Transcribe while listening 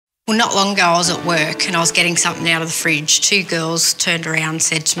Well, not long ago I was at work and I was getting something out of the fridge. Two girls turned around and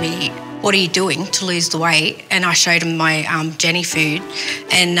said to me, "What are you doing to lose the weight?" And I showed them my Jenny food,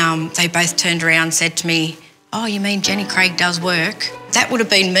 and they both turned around and said to me, "Oh, you mean Jenny Craig does work?" That would have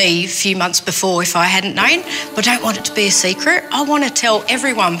been me a few months before if I hadn't known, but I don't want it to be a secret. I want to tell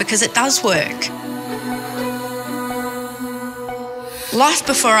everyone because it does work. Life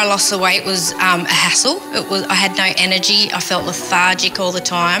before I lost the weight was a hassle. I had no energy. I felt lethargic all the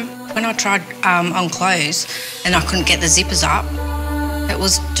time. When I tried on clothes and I couldn't get the zippers up, it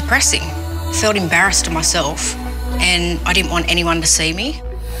was depressing. I felt embarrassed of myself and I didn't want anyone to see me.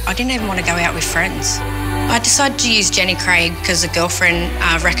 I didn't even want to go out with friends. I decided to use Jenny Craig because a girlfriend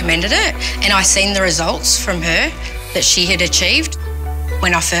recommended it, and I seen the results from her that she had achieved.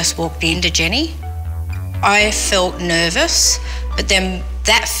 When I first walked into Jenny, I felt nervous, but then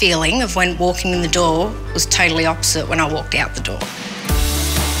that feeling of when walking in the door was totally opposite when I walked out the door.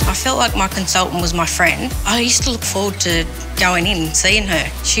 I felt like my consultant was my friend. I used to look forward to going in and seeing her.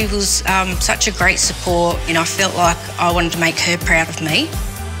 She was such a great support, and I felt like I wanted to make her proud of me.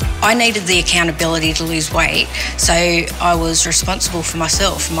 I needed the accountability to lose weight, so I was responsible for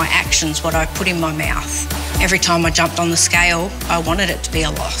myself and my actions, what I put in my mouth. Every time I jumped on the scale, I wanted it to be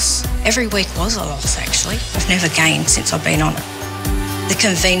a loss. Every week was a loss, actually. I've never gained since I've been on it. The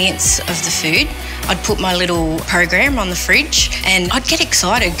convenience of the food. I'd put my little program on the fridge and I'd get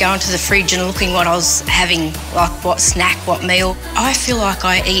excited going to the fridge and looking what I was having, like what snack, what meal. I feel like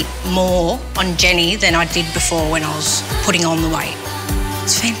I eat more on Jenny than I did before when I was putting on the weight.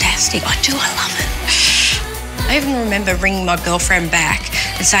 It's fantastic. I love it. I even remember ringing my girlfriend back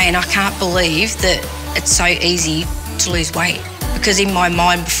and saying, "I can't believe that it's so easy to lose weight." Because in my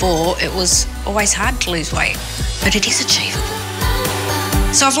mind before, it was always hard to lose weight, but it is achievable.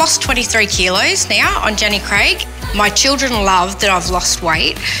 So I've lost 23 kilos now on Jenny Craig. My children love that I've lost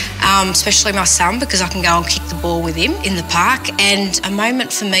weight, especially my son, because I can go and kick the ball with him in the park. And a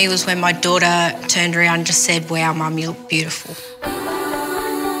moment for me was when my daughter turned around and just said, "Wow, Mum, you look beautiful."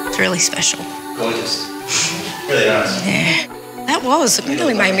 It's really special. Gorgeous. Really nice. Yeah, that was. It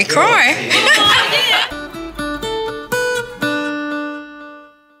really made me cry.